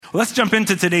Well, let's jump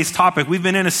into today's topic. We've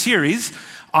been in a series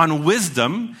on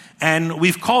wisdom, and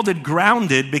we've called it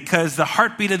Grounded because the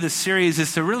heartbeat of this series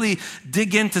is to really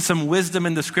dig into some wisdom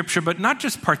in the scripture, but not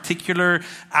just particular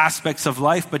aspects of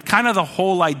life, but kind of the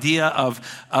whole idea of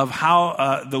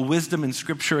how the wisdom in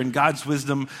scripture and God's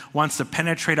wisdom wants to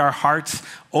penetrate our hearts,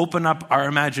 open up our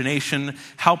imagination,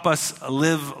 help us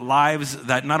live lives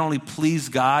that not only please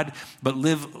God, but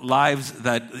live lives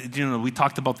that, we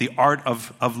talked about the art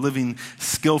of living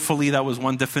skillfully. That was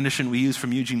one definition we used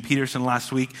from Eugene Peterson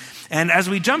last week. And as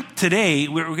we jump today,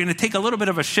 we're going to take a little bit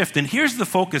of a shift. And here's the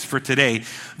focus for today.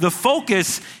 The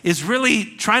focus is really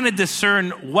trying to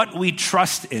discern what we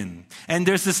trust in. And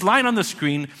there's this line on the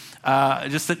screen,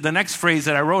 just the next phrase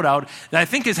that I wrote out, that I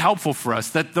think is helpful for us,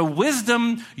 that the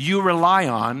wisdom you rely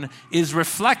on is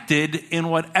reflected in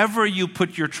whatever you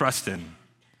put your trust in.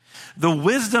 The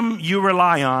wisdom you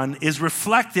rely on is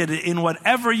reflected in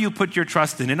whatever you put your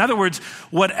trust in. In other words,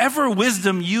 whatever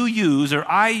wisdom you use or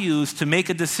I use to make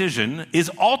a decision is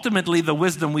ultimately the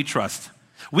wisdom we trust.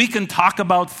 We can talk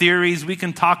about theories, we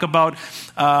can talk about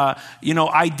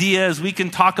ideas, we can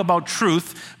talk about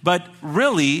truth, but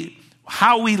really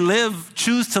how we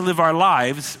choose to live our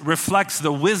lives reflects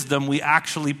the wisdom we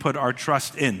actually put our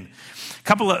trust in. A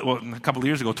couple of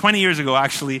years ago, 20 years ago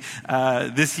actually,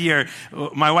 this year,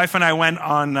 my wife and I went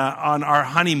on our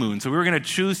honeymoon. So we were going to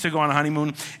choose to go on a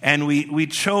honeymoon, and we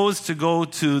chose to go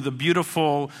to the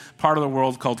beautiful part of the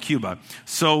world called Cuba.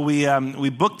 So we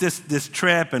booked this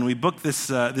trip, and we booked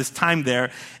this time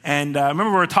there. And I remember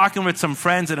we were talking with some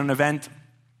friends at an event,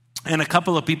 and a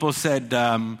couple of people said,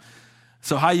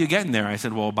 so how are you getting there? I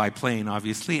said, well, by plane,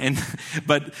 obviously.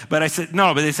 But I said,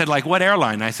 no, but they said, like, what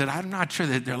airline? I said, I'm not sure.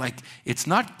 They're like, it's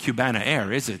not Cubana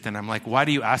Air, is it? And I'm like, why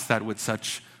do you ask that with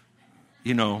such,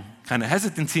 kind of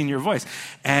hesitancy in your voice?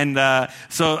 And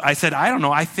so I said, I don't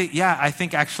know. I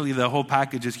think actually the whole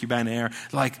package is Cubana Air.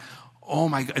 Like, oh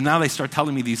my God. And now they start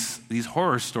telling me these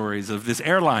horror stories of this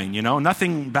airline,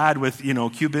 nothing bad with,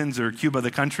 Cubans or Cuba,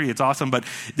 the country. It's awesome. But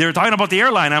they were talking about the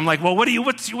airline. I'm like, well,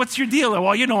 what's your deal?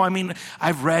 Well,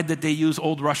 I've read that they use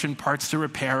old Russian parts to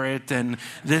repair it. And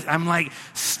I'm like,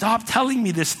 stop telling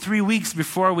me this 3 weeks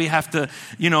before we have to,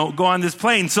 go on this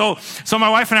plane. So my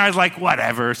wife and I was like,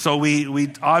 whatever. So we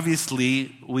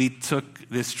took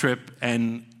this trip,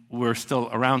 and we're still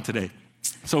around today.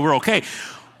 So we're okay.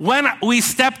 When we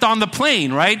stepped on the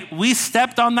plane, right? We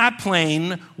stepped on that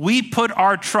plane, we put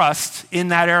our trust in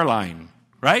that airline,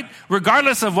 right?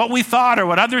 Regardless of what we thought or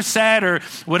what others said or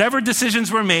whatever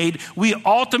decisions were made, we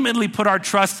ultimately put our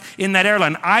trust in that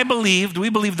airline.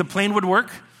 We believed the plane would work,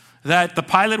 that the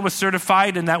pilot was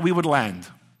certified, and that we would land.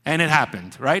 And it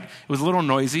happened, right? It was a little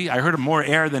noisy. I heard more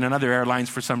air than in other airlines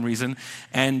for some reason.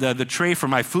 And the tray for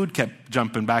my food kept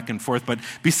jumping back and forth. But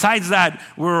besides that,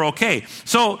 we were okay.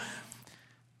 So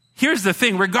here's the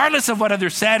thing, regardless of what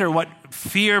others said or what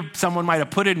fear someone might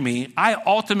have put in me,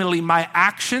 my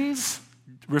actions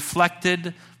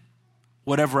reflected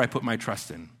whatever I put my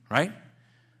trust in, right?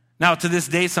 Now, to this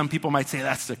day, some people might say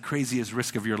that's the craziest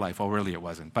risk of your life. Oh, really, it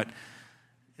wasn't. But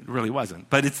it really wasn't.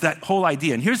 But it's that whole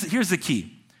idea. And here's the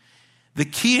key. The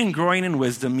key in growing in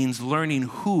wisdom means learning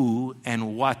who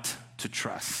and what to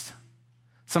trust.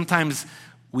 Sometimes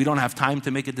we don't have time to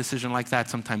make a decision like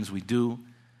that. Sometimes we do.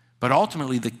 But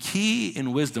ultimately, the key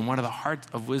in wisdom, one of the heart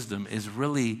of wisdom, is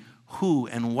really who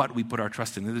and what we put our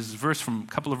trust in. There's a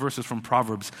couple of verses from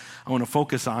Proverbs I want to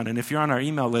focus on. And if you're on our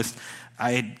email list,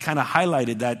 I had kind of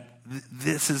highlighted that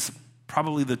this is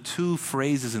probably the two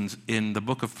phrases in the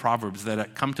book of Proverbs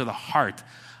that come to the heart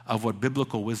of what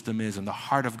biblical wisdom is and the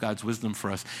heart of God's wisdom for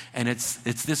us. And it's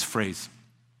this phrase: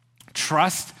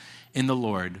 trust in the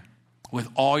Lord with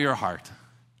all your heart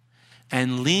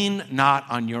and lean not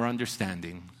on your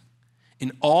understanding.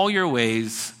 In all your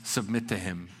ways, submit to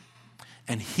him,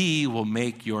 and he will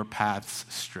make your paths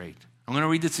straight. I'm going to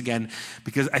read this again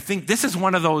because I think this is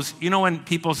one of those, when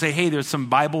people say, hey, there's some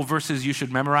Bible verses you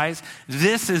should memorize.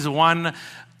 This is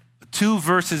two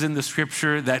verses in the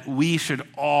scripture that we should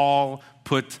all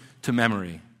put to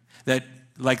memory. That,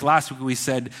 like last week we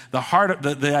said,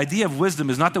 the idea of wisdom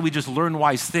is not that we just learn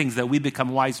wise things, that we become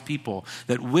wise people,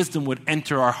 that wisdom would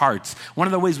enter our hearts. One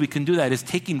of the ways we can do that is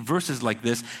taking verses like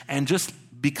this and just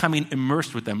becoming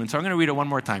immersed with them. And so I'm going to read it one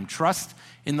more time. Trust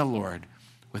in the Lord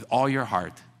with all your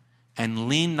heart and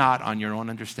lean not on your own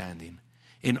understanding.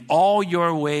 In all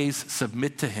your ways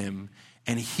submit to him,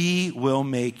 and he will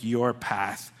make your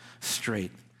path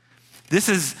straight. This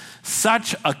is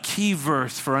such a key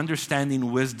verse for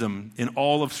understanding wisdom in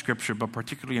all of Scripture, but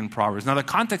particularly in Proverbs. Now, the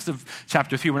context of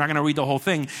chapter 3, we're not going to read the whole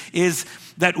thing, is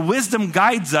that wisdom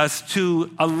guides us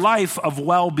to a life of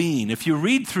well-being. If you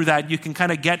read through that, you can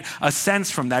kind of get a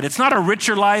sense from that. It's not a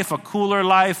richer life, a cooler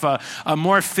life, a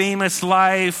more famous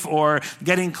life, or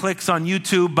getting clicks on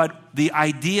YouTube, but the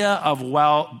idea of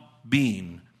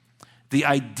well-being, the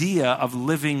idea of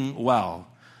living well,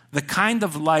 the kind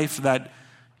of life that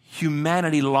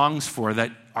humanity longs for,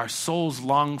 that our souls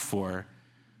long for.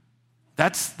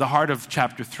 That's the heart of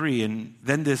chapter 3, and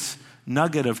then this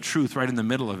nugget of truth right in the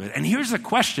middle of it. And here's the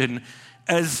question,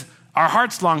 as our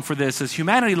hearts long for this, as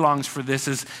humanity longs for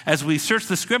this, as we search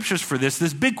the Scriptures for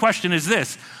this big question is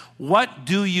this: what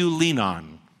do you lean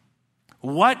on?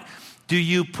 What do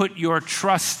you put your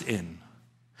trust in?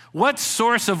 What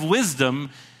source of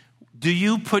wisdom do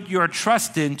you put your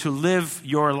trust in to live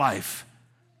your life?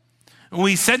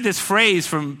 We said this phrase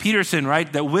from Peterson, right?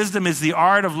 That wisdom is the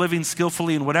art of living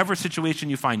skillfully in whatever situation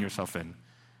you find yourself in.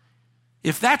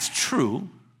 If that's true,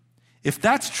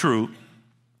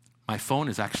 my phone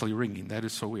is actually ringing. That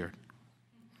is so weird.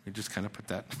 We just kind of put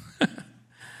that.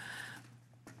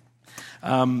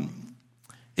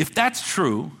 If that's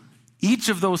true, each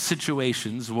of those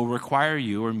situations will require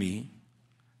you or me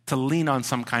to lean on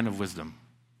some kind of wisdom.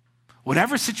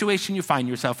 Whatever situation you find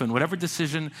yourself in, whatever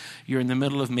decision you're in the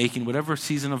middle of making, whatever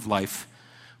season of life,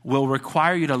 will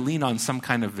require you to lean on some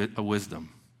kind of a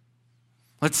wisdom.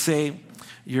 Let's say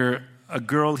you're a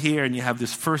girl here and you have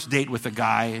this first date with a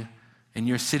guy, and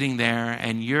you're sitting there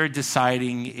and you're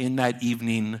deciding in that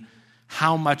evening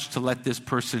how much to let this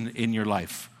person in your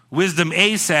life. Wisdom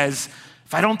A says,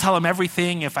 if I don't tell him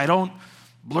everything, if I don't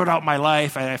blurt out my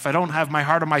life, if I don't have my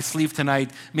heart on my sleeve tonight,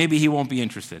 maybe he won't be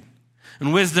interested.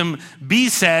 And wisdom B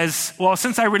says, well,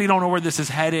 since I really don't know where this is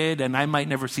headed and I might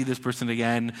never see this person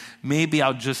again, maybe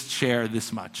I'll just share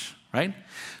this much, right?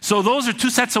 So those are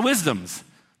two sets of wisdoms,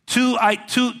 two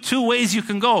ways you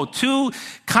can go, two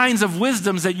kinds of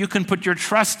wisdoms that you can put your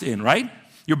trust in, right?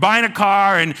 You're buying a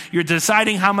car and you're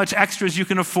deciding how much extras you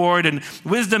can afford, and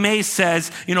wisdom A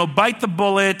says, bite the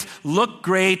bullet, look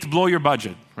great, blow your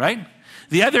budget, right?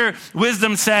 The other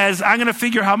wisdom says, I'm going to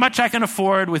figure how much I can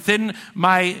afford within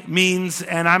my means,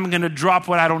 and I'm going to drop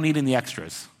what I don't need in the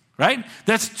extras, right?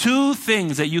 That's two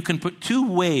things that you can put, two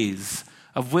ways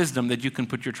of wisdom that you can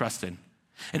put your trust in.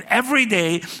 And every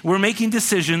day, we're making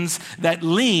decisions that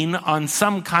lean on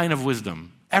some kind of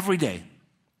wisdom. Every day.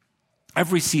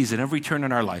 Every season, every turn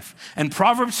in our life. And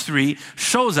Proverbs 3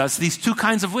 shows us these two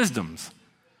kinds of wisdoms.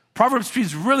 Proverbs 3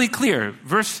 is really clear.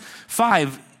 Verse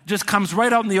 5 just comes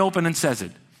right out in the open and says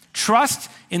it.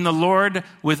 Trust in the Lord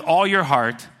with all your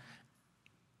heart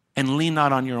and lean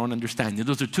not on your own understanding.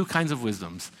 Those are two kinds of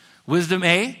wisdoms. Wisdom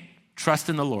A, trust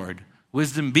in the Lord.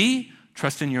 Wisdom B,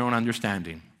 trust in your own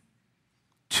understanding.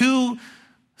 Two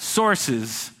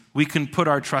sources we can put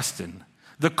our trust in.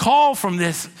 The call from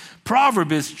this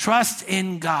proverb is trust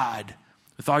in God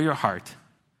with all your heart.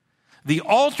 The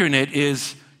alternate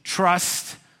is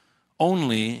trust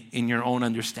only in your own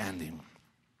understanding.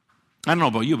 I don't know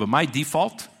about you, but my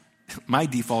default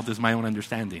is my own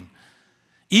understanding.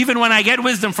 Even when I get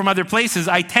wisdom from other places,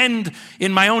 I tend,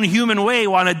 in my own human way,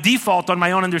 want to default on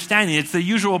my own understanding. It's the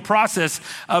usual process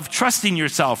of trusting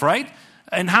yourself, right?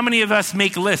 And how many of us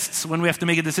make lists when we have to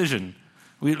make a decision?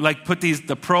 We put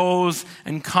the pros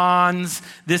and cons.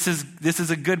 This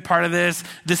is a good part of this.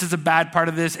 This is a bad part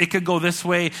of this. It could go this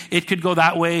way. It could go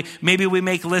that way. Maybe we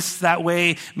make lists that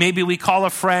way. Maybe we call a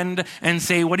friend and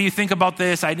say, what do you think about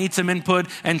this? I need some input.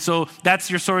 And so that's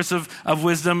your source of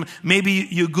wisdom. Maybe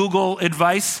you Google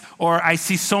advice, or I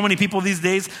see so many people these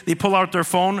days, they pull out their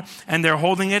phone and they're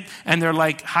holding it and they're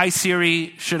like, hi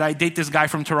Siri, should I date this guy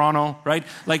from Toronto, right?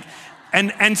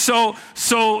 And so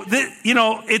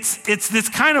it's this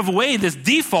kind of way, this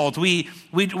default.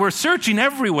 We're searching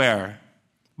everywhere,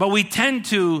 but we tend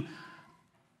to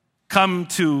come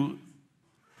to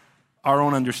our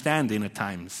own understanding at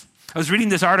times. I was reading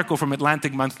this article from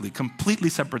Atlantic Monthly, completely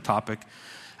separate topic,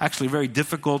 actually a very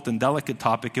difficult and delicate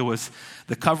topic. It was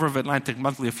the cover of Atlantic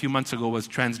Monthly a few months ago was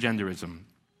transgenderism.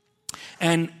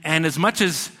 And as much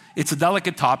as it's a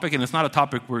delicate topic, and it's not a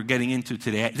topic we're getting into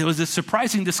today, there was this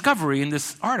surprising discovery in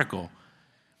this article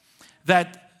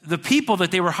that the people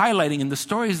that they were highlighting and the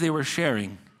stories they were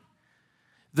sharing,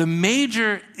 the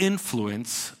major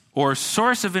influence or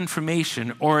source of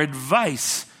information or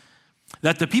advice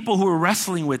that the people who were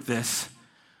wrestling with this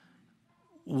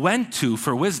went to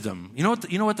for wisdom. You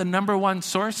know what the number one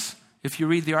source, if you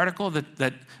read the article,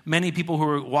 that many people who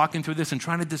were walking through this and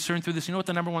trying to discern through this, you know what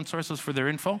the number one source was for their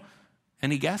info?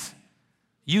 Any guess?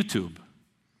 YouTube.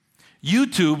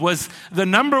 YouTube was the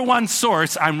number one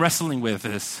source. I'm wrestling with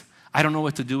this. I don't know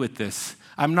what to do with this.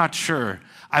 I'm not sure.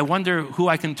 I wonder who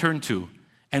I can turn to.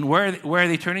 And where are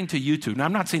they turning to? YouTube. Now,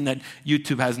 I'm not saying that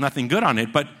YouTube has nothing good on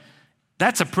it, but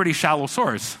that's a pretty shallow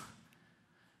source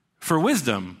for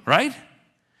wisdom, right?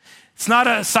 It's not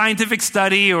a scientific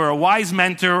study or a wise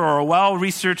mentor or a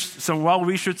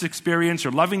well-researched experience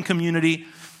or loving community.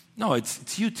 No, it's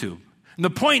YouTube. And the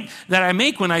point that I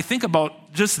make when I think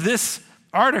about just this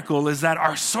article is that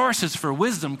our sources for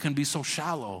wisdom can be so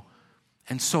shallow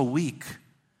and so weak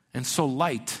and so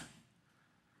light.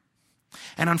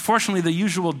 And unfortunately, the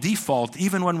usual default,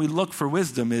 even when we look for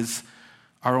wisdom, is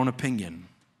our own opinion,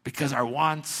 because our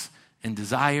wants and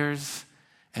desires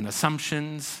and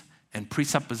assumptions and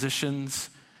presuppositions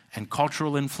and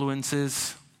cultural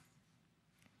influences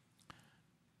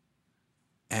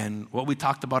and what we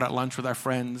talked about at lunch with our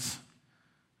friends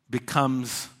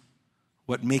becomes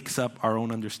what makes up our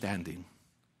own understanding.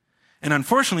 And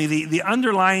unfortunately, the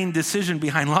underlying decision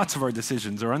behind lots of our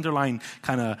decisions, or underlying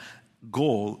kind of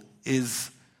goal, is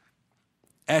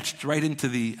etched right into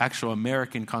the actual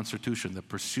American Constitution, the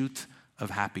pursuit of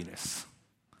happiness.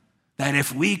 That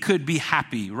if we could be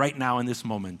happy right now in this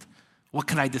moment, what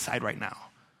can I decide right now?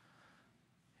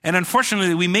 And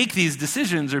unfortunately, we make these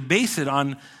decisions or base it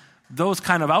on those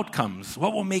kind of outcomes.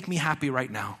 What will make me happy right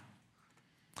now?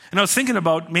 And I was thinking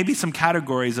about maybe some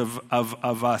categories of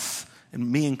us,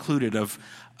 and me included, of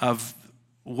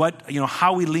what,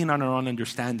 how we lean on our own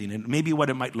understanding and maybe what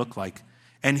it might look like.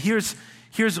 And here's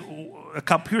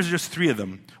just three of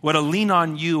them. What a lean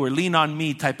on you or lean on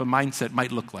me type of mindset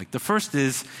might look like. The first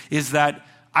is that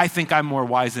I think I'm more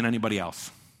wise than anybody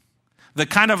else. The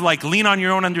kind of like lean on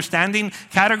your own understanding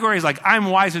category is like I'm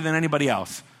wiser than anybody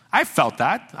else. I've felt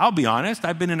that. I'll be honest.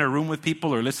 I've been in a room with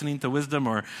people or listening to wisdom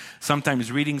or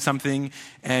sometimes reading something.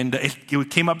 And it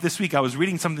came up this week. I was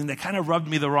reading something that kind of rubbed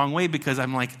me the wrong way because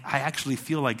I'm like, I actually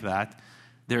feel like that.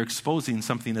 They're exposing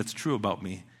something that's true about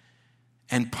me.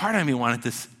 And part of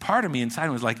me inside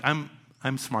was like, I'm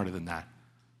smarter than that.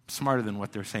 I'm smarter than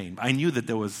what they're saying. I knew that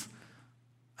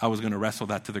I was going to wrestle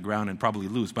that to the ground and probably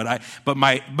lose. But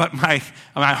my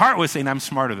heart was saying, I'm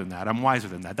smarter than that. I'm wiser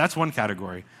than that. That's one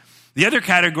category. The other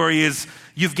category is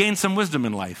you've gained some wisdom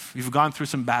in life. You've gone through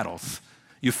some battles.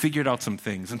 You've figured out some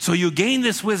things. And so you gain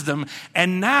this wisdom,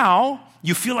 and now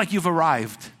you feel like you've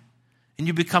arrived. And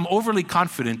you become overly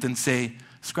confident and say,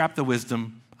 scrap the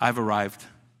wisdom, I've arrived.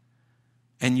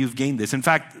 And you've gained this. In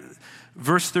fact,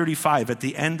 verse 35, at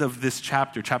the end of this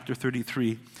chapter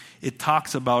 33, it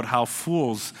talks about how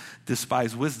fools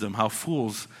despise wisdom, how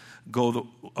fools go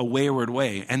a wayward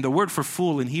way. And the word for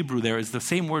fool in Hebrew there is the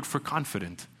same word for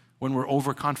confident, when we're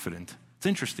overconfident. It's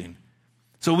interesting.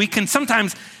 So we can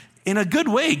sometimes, in a good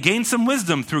way, gain some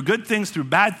wisdom through good things, through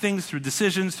bad things, through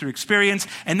decisions, through experience,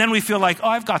 and then we feel like,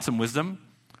 I've got some wisdom,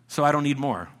 so I don't need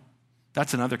more.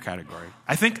 That's another category.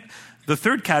 I think the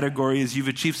third category is you've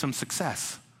achieved some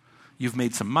success. You've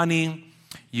made some money,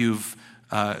 you've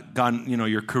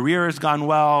your career has gone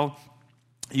well,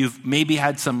 you've maybe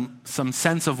had some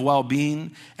sense of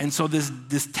well-being, and so this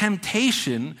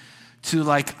temptation to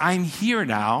like, I'm here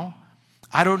now,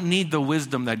 I don't need the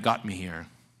wisdom that got me here.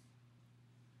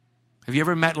 Have you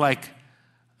ever met like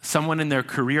someone in their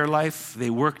career life? They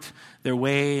worked their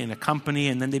way in a company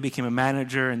and then they became a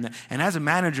manager. And as a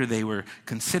manager, they were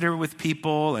considerate with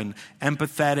people and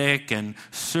empathetic and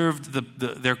served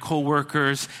their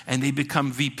co-workers, and they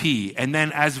become VP. And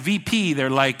then as VP,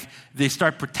 they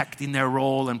start protecting their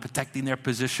role and protecting their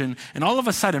position. And all of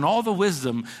a sudden, all the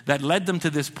wisdom that led them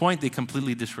to this point, they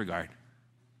completely disregard.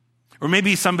 Or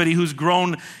maybe somebody who's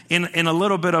grown in a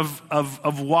little bit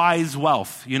of wise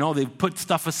wealth. They've put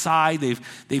stuff aside,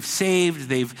 they've saved,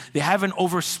 they haven't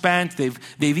overspent, they've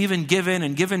even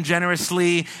given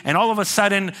generously, and all of a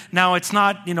sudden now it's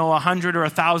not $100 or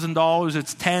 $1,000,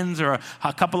 it's tens or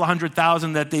a couple of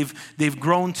 $100,000 that they've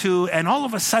grown to, and all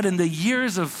of a sudden the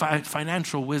years of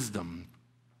financial wisdom,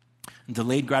 and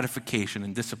delayed gratification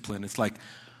and discipline, it's like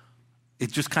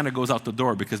it just kind of goes out the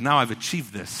door because now I've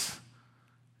achieved this.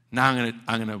 Now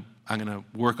I'm gonna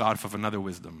work off of another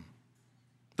wisdom.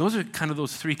 Those are kind of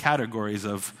those three categories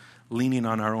of leaning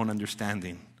on our own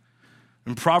understanding.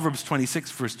 In Proverbs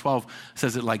 26, verse 12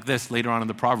 says it like this later on in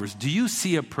the Proverbs. Do you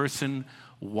see a person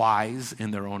wise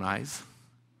in their own eyes?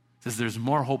 It says there's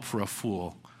more hope for a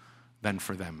fool than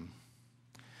for them.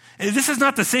 And this is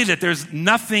not to say that there's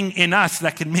nothing in us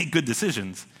that can make good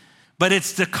decisions. But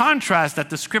it's the contrast that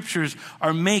the scriptures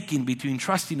are making between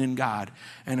trusting in God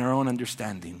and our own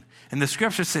understanding. And the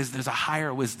scripture says there's a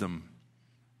higher wisdom.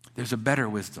 There's a better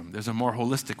wisdom. There's a more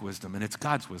holistic wisdom, and it's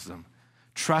God's wisdom.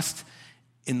 Trust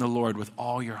in the Lord with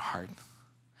all your heart.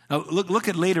 Now, look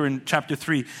at later in chapter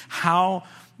 3 how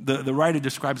the writer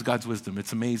describes God's wisdom.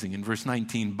 It's amazing. In verse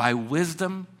 19, by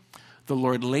wisdom, the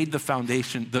Lord laid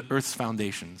the earth's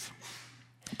foundations.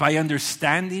 By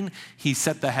understanding, he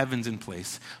set the heavens in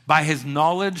place. By his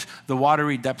knowledge, the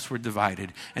watery depths were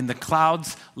divided, and the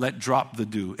clouds let drop the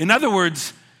dew. In other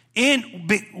words,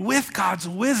 with God's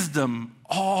wisdom,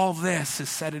 all this is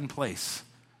set in place.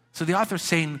 So the author's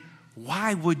saying,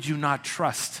 why would you not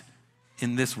trust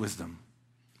in this wisdom?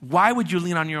 Why would you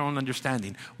lean on your own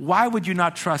understanding? Why would you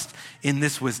not trust in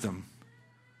this wisdom?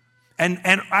 And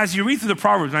as you read through the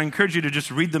Proverbs, I encourage you to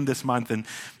just read them this month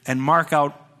and mark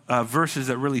out verses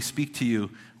that really speak to you.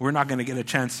 We're not going to get a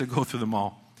chance to go through them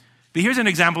all. But here's an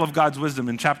example of God's wisdom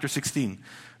in chapter 16,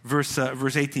 verse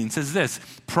 18. It says this,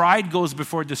 pride goes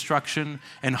before destruction,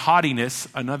 and haughtiness,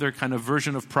 another kind of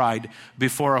version of pride,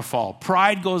 before a fall.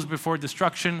 Pride goes before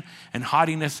destruction, and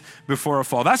haughtiness before a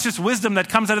fall. That's just wisdom that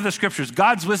comes out of the scriptures,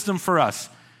 God's wisdom for us.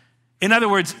 In other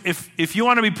words, if you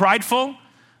want to be prideful,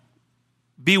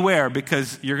 beware,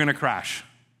 because you're going to crash.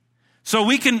 So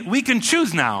we can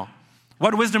choose now.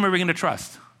 What wisdom are we going to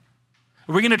trust?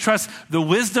 Are we going to trust the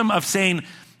wisdom of saying,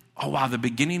 oh wow,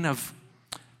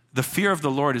 the fear of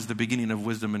the Lord is the beginning of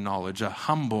wisdom and knowledge, a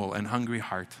humble and hungry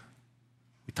heart.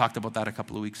 We talked about that a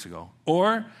couple of weeks ago.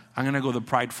 Or I'm going to go the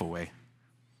prideful way.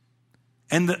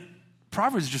 And the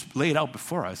Proverbs just lay it out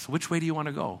before us. Which way do you want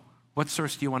to go? What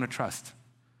source do you want to trust?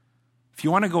 If you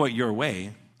want to go it your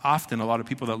way, often a lot of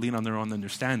people that lean on their own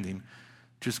understanding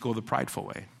just go the prideful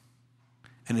way.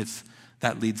 And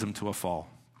that leads them to a fall.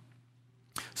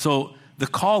 So the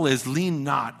call is lean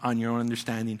not on your own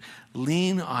understanding.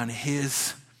 Lean on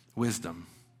his wisdom.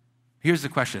 Here's the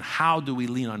question. How do we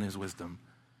lean on his wisdom?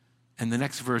 And the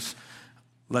next verse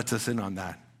lets us in on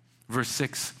that. Verse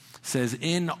 6 says,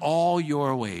 in all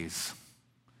your ways,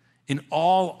 in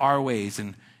all our ways,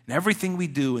 and in everything we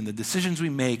do, and the decisions we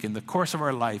make, in the course of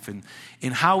our life, and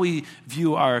in how we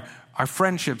view our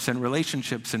friendships and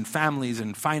relationships and families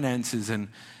and finances and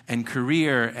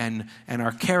career and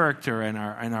our character and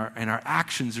our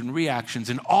actions and reactions,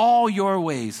 in all your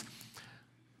ways,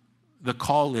 the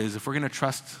call is, if we're going to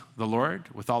trust the Lord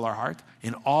with all our heart,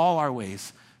 in all our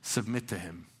ways, submit to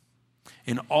him.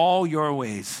 In all your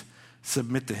ways,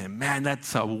 submit to him. Man,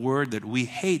 that's a word that we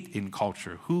hate in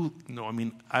culture.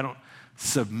 I don't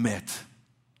submit.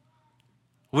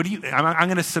 What do you? I'm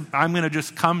going to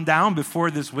just come down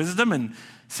before this wisdom and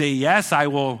say, yes, I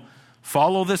will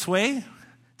follow this way.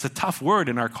 It's a tough word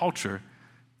in our culture.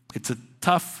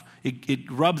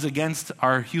 It rubs against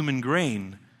our human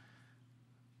grain.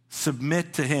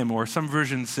 Submit to him, or some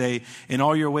versions say, in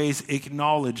all your ways,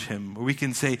 acknowledge him. Or we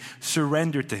can say,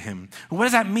 surrender to him. What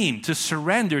does that mean? To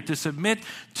surrender, to submit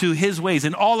to his ways.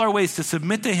 In all our ways, to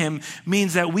submit to him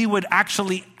means that we would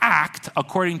actually act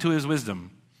according to his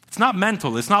wisdom. It's not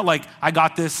mental. It's not like, I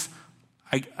got this,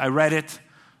 I read it,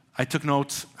 I took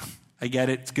notes, I get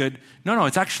it, it's good. No,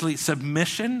 it's actually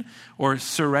submission or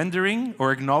surrendering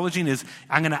or acknowledging is,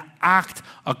 I'm going to act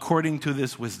according to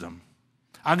this wisdom.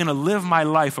 I'm going to live my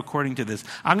life according to this.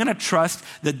 I'm going to trust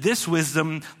that this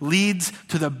wisdom leads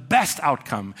to the best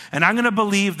outcome. And I'm going to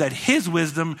believe that his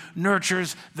wisdom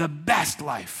nurtures the best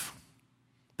life.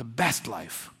 The best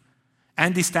life.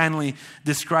 Andy Stanley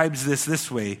describes this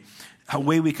way, a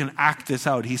way we can act this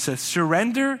out. He says,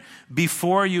 surrender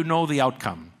before you know the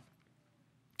outcome.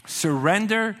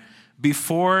 Surrender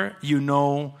before you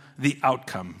know the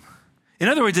outcome. In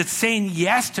other words, it's saying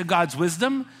yes to God's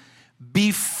wisdom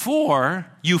before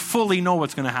you fully know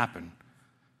what's going to happen.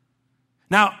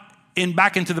 Now,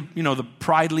 back into the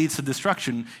pride leads to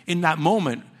destruction. In that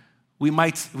moment, we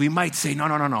might say, no.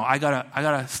 I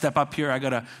gotta step up here. I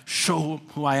gotta show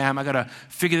who I am. I gotta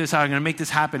figure this out. I'm gonna make this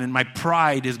happen, and my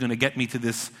pride is gonna get me to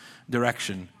this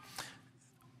direction.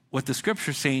 What the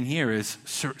scripture's saying here is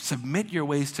submit your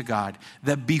ways to God,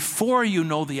 that before you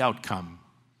know the outcome,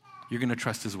 you're gonna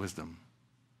trust his wisdom.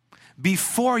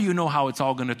 Before you know how it's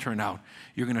all going to turn out,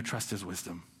 you're going to trust his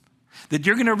wisdom. That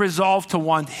you're going to resolve to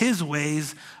want his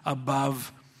ways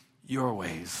above your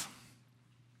ways.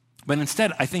 But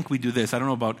instead, I think we do this. I don't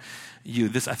know about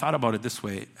you. I thought about it this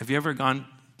way. Have you ever gone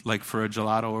for a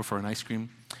gelato or for an ice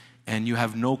cream and you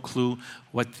have no clue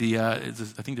what I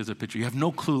think there's a picture. You have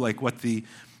no clue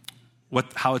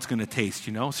how it's going to taste,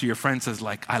 So your friend says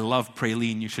I love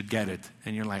praline, you should get it.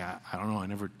 And you're like, I don't know, I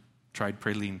never tried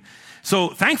praline. So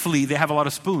thankfully, they have a lot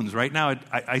of spoons right now at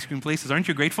ice cream places. Aren't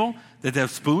you grateful that they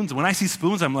have spoons? When I see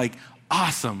spoons, I'm like,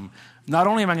 awesome. Not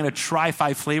only am I going to try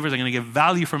 5 flavors, I'm going to get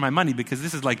value for my money because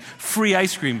this is like free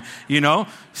ice cream,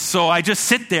 So I just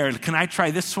sit there. Can I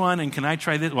try this one? And can I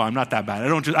try this? Well, I'm not that bad.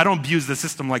 I don't abuse the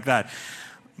system like that.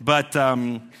 But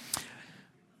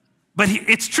But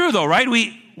it's true though, right?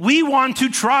 We want to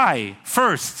try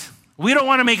first. We don't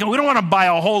want to buy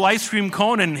a whole ice cream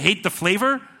cone and hate the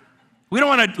flavor. We don't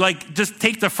want to just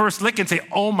take the first lick and say,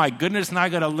 oh my goodness, now I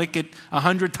got to lick it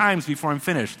 100 times before I'm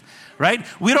finished, right?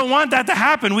 We don't want that to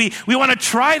happen. We want to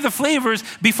try the flavors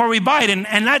before we buy it.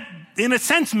 And that, in a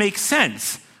sense, makes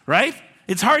sense, right?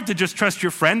 It's hard to just trust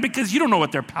your friend because you don't know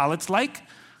what their palate's like.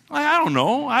 I don't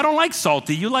know. I don't like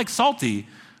salty. You like salty,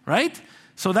 right?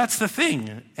 So that's the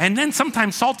thing. And then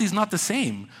sometimes salty is not the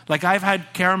same. Like I've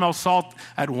had caramel salt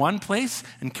at one place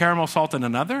and caramel salt in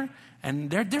another, and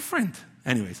they're different.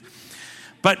 Anyways.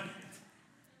 But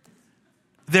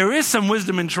there is some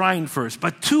wisdom in trying first.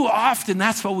 But too often,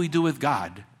 that's what we do with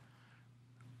God.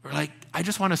 We're like, I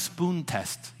just want to spoon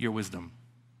test your wisdom.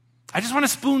 I just want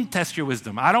to spoon test your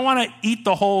wisdom. I don't want to eat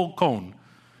the whole cone.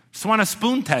 Just want to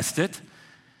spoon test it.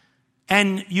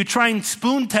 And you try and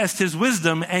spoon test his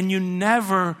wisdom, and you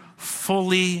never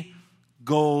fully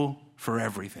go for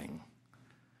everything.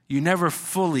 You never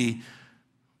fully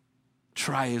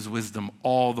try his wisdom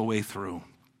all the way through.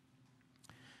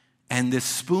 And this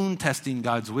spoon testing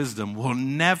God's wisdom will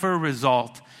never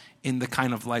result in the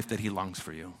kind of life that he longs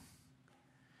for you.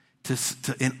 To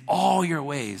in all your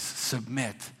ways,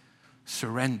 submit,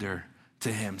 surrender to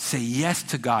him. Say yes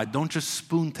to God. Don't just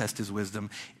spoon test his wisdom.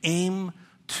 Aim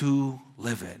to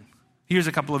live it. Here's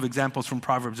a couple of examples from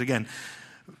Proverbs again.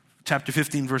 Chapter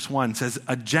 15, verse 1 says,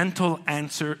 a gentle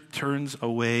answer turns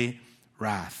away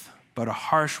wrath, but a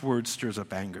harsh word stirs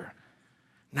up anger.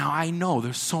 Now, I know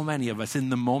there's so many of us in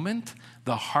the moment,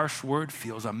 the harsh word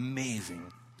feels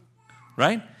amazing,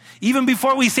 right? Even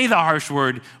before we say the harsh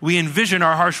word, we envision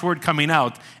our harsh word coming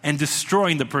out and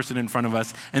destroying the person in front of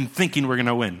us and thinking we're going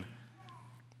to win.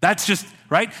 That's just,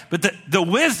 right? But the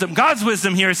wisdom, God's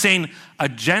wisdom here is saying, a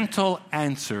gentle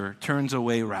answer turns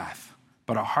away wrath,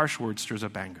 but a harsh word stirs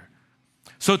up anger.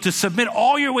 So to submit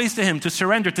all your ways to him, to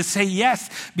surrender, to say yes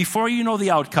before you know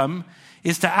the outcome,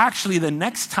 is to actually, the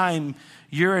next time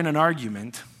you're in an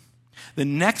argument, the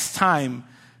next time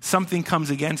something comes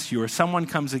against you or someone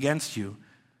comes against you,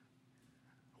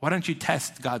 why don't you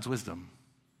test God's wisdom?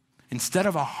 Instead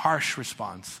of a harsh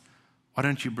response, why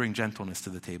don't you bring gentleness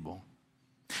to the table?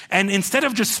 And instead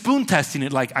of just spoon testing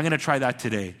it, like, I'm going to try that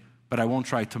today, but I won't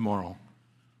try tomorrow.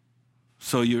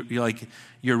 So you're like,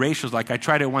 your ratio's like, I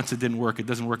tried it once, it didn't work. It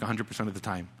doesn't work 100% of the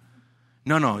time.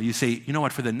 No, you say, you know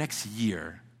what, for the next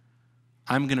year,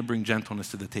 I'm going to bring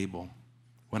gentleness to the table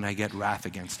when I get wrath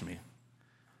against me.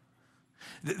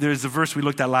 There's a verse we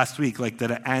looked at last week, like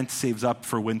that an ant saves up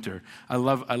for winter. I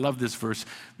love this verse.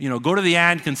 Go to the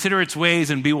ant, consider its ways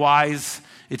and be wise.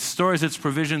 It stores its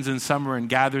provisions in summer and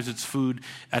gathers its food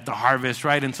at the harvest,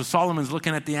 right? And so Solomon's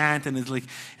looking at the ant and is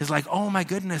like, oh my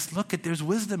goodness, there's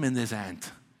wisdom in this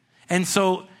ant. And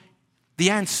so the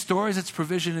ant stores its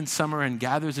provision in summer and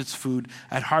gathers its food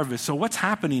at harvest. So what's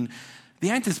happening?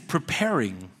 The ant is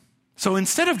preparing. So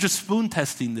instead of just spoon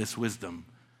testing this wisdom,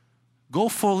 go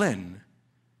full in.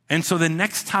 And so the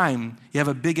next time you have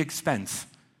a big expense,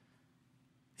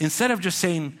 instead of just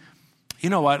saying, you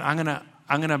know what,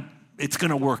 it's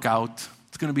gonna work out.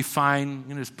 It's gonna be fine. I'm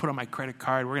gonna just put on my credit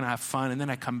card. We're gonna have fun. And then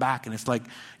I come back and it's like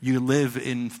you live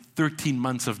in 13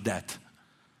 months of debt,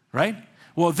 right?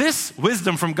 Well, this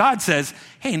wisdom from God says,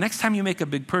 hey, next time you make a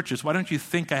big purchase, why don't you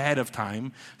think ahead of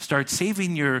time, start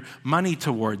saving your money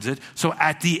towards it, so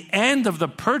at the end of the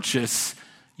purchase,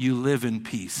 you live in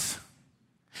peace.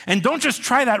 And don't just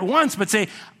try that once, but say,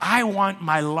 I want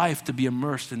my life to be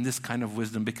immersed in this kind of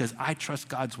wisdom because I trust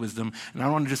God's wisdom and I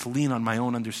don't want to just lean on my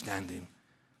own understanding.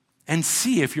 And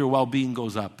see if your well-being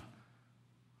goes up.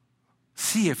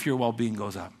 See if your well-being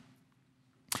goes up.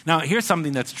 Now, here's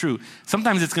something that's true.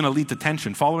 Sometimes it's going to lead to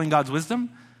tension. Following God's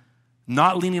wisdom,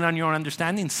 not leaning on your own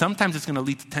understanding, sometimes it's going to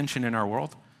lead to tension in our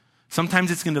world. Sometimes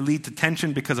it's going to lead to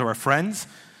tension because of our friends.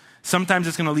 Sometimes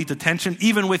it's going to lead to tension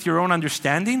even with your own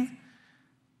understanding.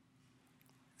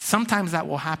 Sometimes that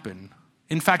will happen.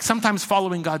 In fact, sometimes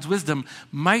following God's wisdom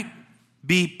might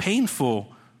be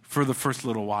painful for the first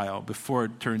little while before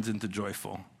it turns into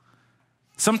joyful.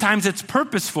 Sometimes it's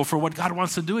purposeful for what God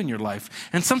wants to do in your life.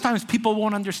 And sometimes people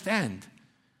won't understand.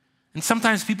 And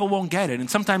sometimes people won't get it. And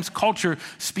sometimes culture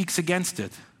speaks against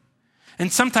it.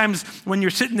 And sometimes when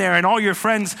you're sitting there and all your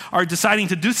friends are deciding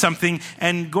to do something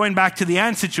and going back to the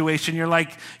ant situation, you're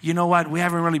like, you know what, we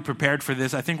haven't really prepared for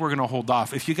this. I think we're going to hold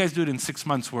off. If you guys do it in 6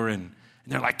 months, we're in. And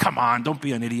they're like, come on, don't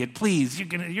be an idiot. Please, you're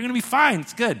gonna be fine.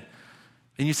 It's good.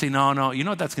 And you say, no. You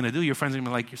know what that's going to do? Your friends are going to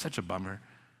be like, you're such a bummer.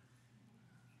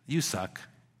 You suck.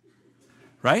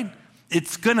 Right?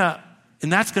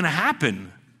 And that's going to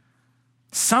happen.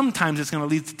 Sometimes it's going to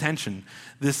lead to tension.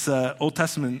 This Old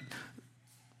Testament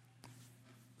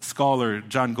scholar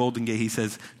John Goldingay, he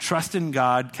says, trust in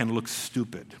God can look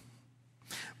stupid,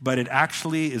 but it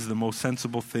actually is the most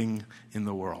sensible thing in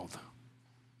the world.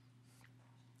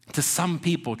 To some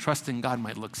people, trust in God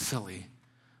might look silly,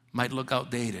 might look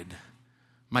outdated,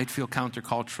 might feel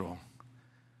countercultural,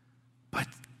 but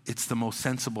it's the most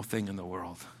sensible thing in the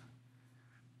world.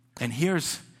 And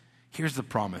here's the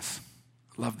promise.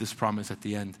 I love this promise at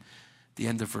the end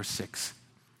of verse 6.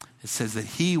 It says that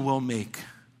he will make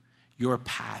your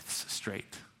paths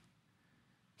straight.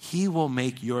 He will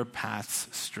make your paths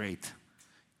straight.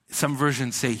 Some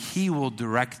versions say he will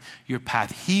direct your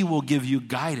path. He will give you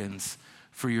guidance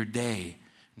for your day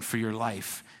and for your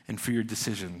life and for your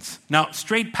decisions. Now,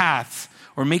 straight paths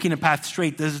or making a path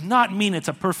straight does not mean it's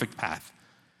a perfect path.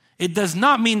 It does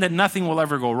not mean that nothing will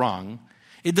ever go wrong.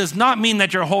 It does not mean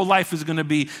that your whole life is going to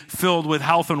be filled with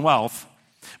health and wealth.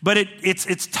 But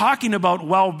it's talking about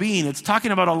well-being. It's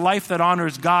talking about a life that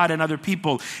honors God and other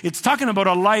people. It's talking about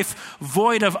a life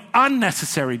void of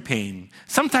unnecessary pain.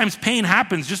 Sometimes pain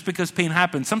happens just because pain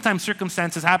happens. Sometimes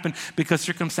circumstances happen because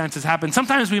circumstances happen.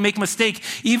 Sometimes we make mistakes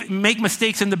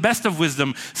in the best of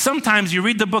wisdom. Sometimes you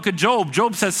read the book of Job.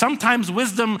 Job says sometimes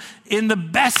wisdom in the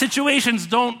best situations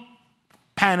don't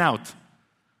pan out.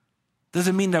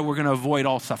 Doesn't mean that we're going to avoid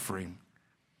all suffering.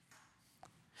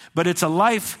 But it's a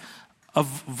life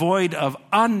void of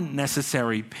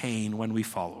unnecessary pain when we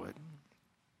follow it.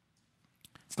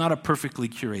 It's not a perfectly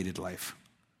curated life.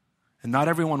 And not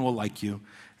everyone will like you.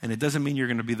 And it doesn't mean you're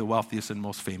going to be the wealthiest and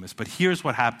most famous. But here's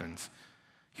what happens.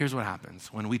 Here's what happens.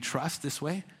 When we trust this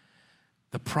way,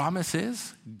 the promise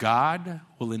is God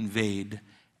will invade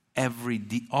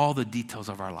all the details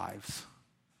of our lives.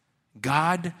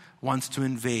 God wants to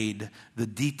invade the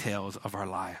details of our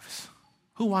lives.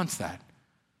 Who wants that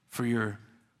for your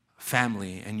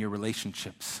family and your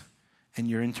relationships and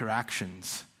your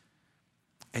interactions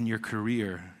and your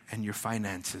career and your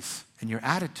finances and your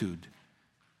attitude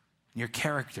and your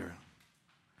character?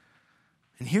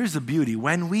 And here's the beauty.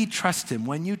 When we trust him,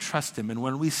 when you trust him, and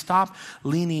when we stop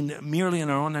leaning merely on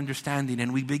our own understanding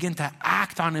and we begin to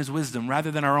act on his wisdom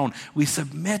rather than our own, we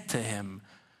submit to him.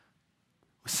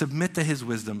 We submit to his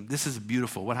wisdom. This is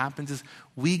beautiful. What happens is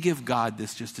we give God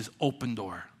this open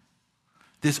door.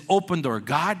 This open door.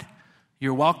 God,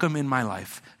 you're welcome in my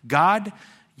life. God,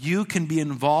 you can be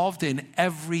involved in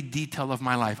every detail of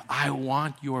my life. I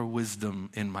want your wisdom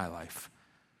in my life.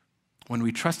 When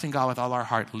we trust in God with all our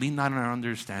heart, lean not on our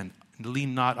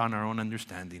own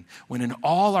understanding. When in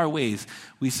all our ways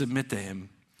we submit to him,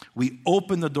 we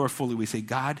open the door fully. We say,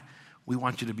 God, I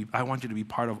want you to be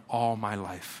part of all my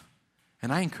life.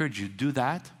 And I encourage you, do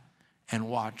that and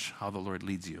watch how the Lord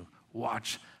leads you.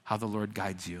 Watch how the Lord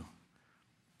guides you.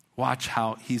 Watch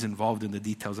how he's involved in the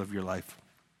details of your life.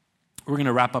 We're going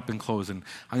to wrap up and close, and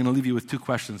I'm going to leave you with 2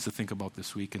 questions to think about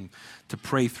this week and to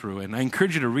pray through. And I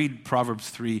encourage you to read Proverbs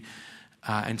 3,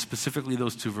 and specifically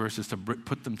those 2 verses, to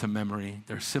put them to memory.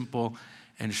 They're simple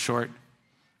and short,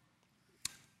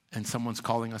 and someone's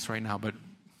calling us right now. But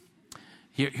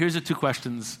here's the 2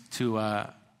 questions to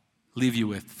leave you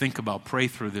with. Think about, pray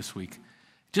through this week.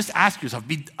 Just ask yourself,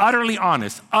 be utterly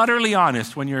honest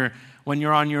when you're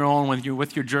on your own, when you're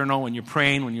with your journal, when you're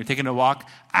praying, when you're taking a walk.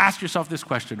 Ask yourself this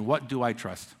question: what do I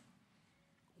trust?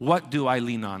 What do I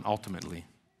lean on ultimately?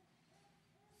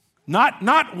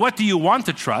 Not what do you want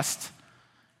to trust,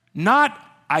 not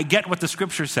I get what the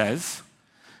scripture says,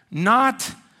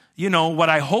 not what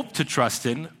I hope to trust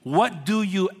in. What do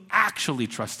you actually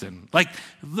trust in? Like,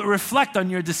 reflect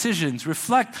on your decisions.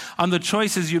 Reflect on the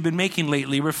choices you've been making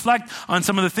lately. Reflect on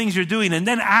some of the things you're doing. And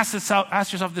then ask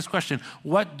yourself this question: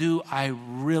 what do I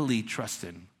really trust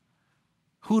in?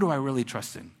 Who do I really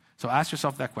trust in? So ask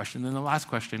yourself that question. Then the last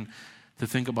question to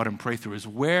think about and pray through is,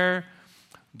 where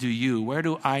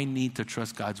do I need to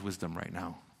trust God's wisdom right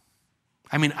now?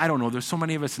 I mean, I don't know. There's so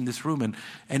many of us in this room,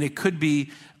 and it could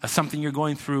be something you're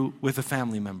going through with a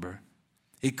family member.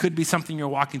 It could be something you're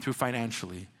walking through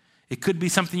financially. It could be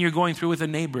something you're going through with a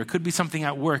neighbor. It could be something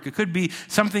at work. It could be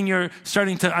something you're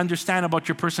starting to understand about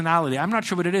your personality. I'm not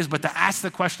sure what it is, but to ask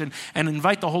the question and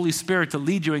invite the Holy Spirit to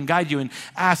lead you and guide you, and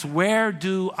ask, where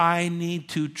do I need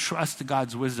to trust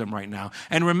God's wisdom right now?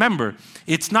 And remember,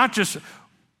 it's not just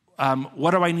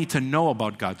what do I need to know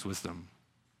about God's wisdom.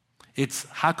 It's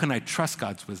how can I trust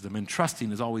God's wisdom? And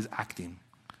trusting is always acting.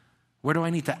 Where do I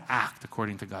need to act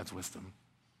according to God's wisdom?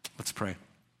 Let's pray.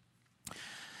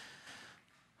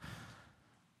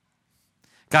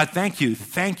 God, thank you.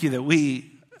 Thank you that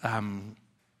we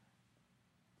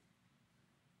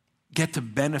get to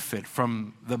benefit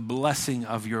from the blessing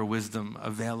of your wisdom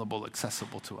available,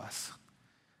 accessible to us.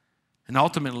 And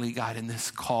ultimately, God, in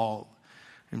this call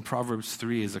in Proverbs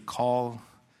 3 is a call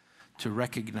to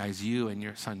recognize you and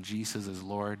your Son Jesus as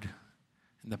Lord,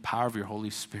 and the power of your Holy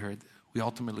Spirit, we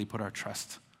ultimately put our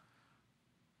trust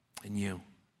in you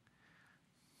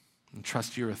and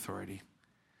trust your authority.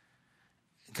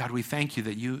 God, we thank you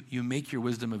that you make your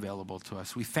wisdom available to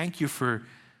us. We thank you for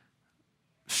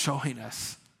showing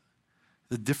us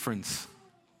the difference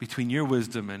between your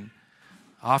wisdom and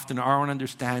often our own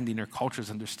understanding or culture's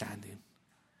understanding.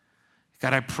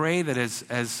 God, I pray that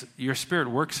as your Spirit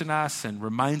works in us and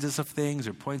reminds us of things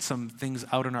or points some things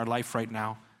out in our life right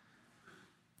now,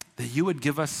 that you would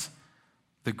give us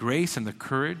the grace and the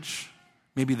courage,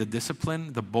 maybe the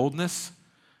discipline, the boldness,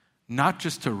 not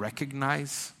just to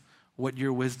recognize what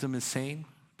your wisdom is saying,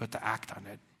 but to act on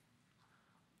it.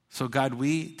 So God,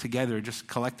 we together, just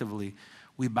collectively,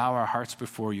 we bow our hearts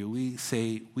before you. We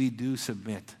say we do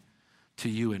submit to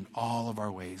you in all of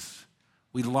our ways.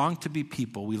 We long to be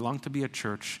people, we long to be a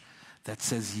church that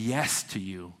says yes to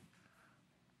you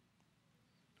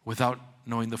without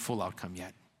knowing the full outcome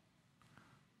yet.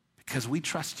 Because we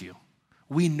trust you.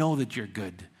 We know that you're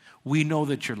good. We know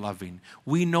that you're loving.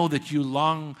 We know that you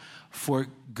long for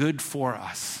good for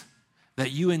us,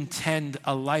 that you intend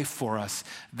a life for us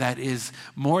that is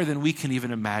more than we can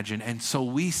even imagine. And so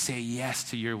we say yes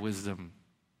to your wisdom.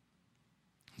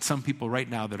 Some people right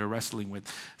now that are wrestling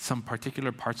with some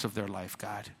particular parts of their life,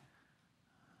 God,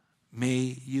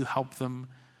 may you help them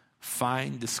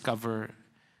find, discover,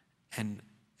 and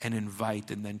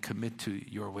invite, and then commit to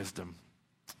your wisdom.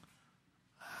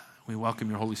 We welcome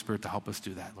your Holy Spirit to help us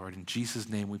do that, Lord. In Jesus'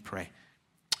 name we pray.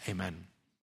 Amen.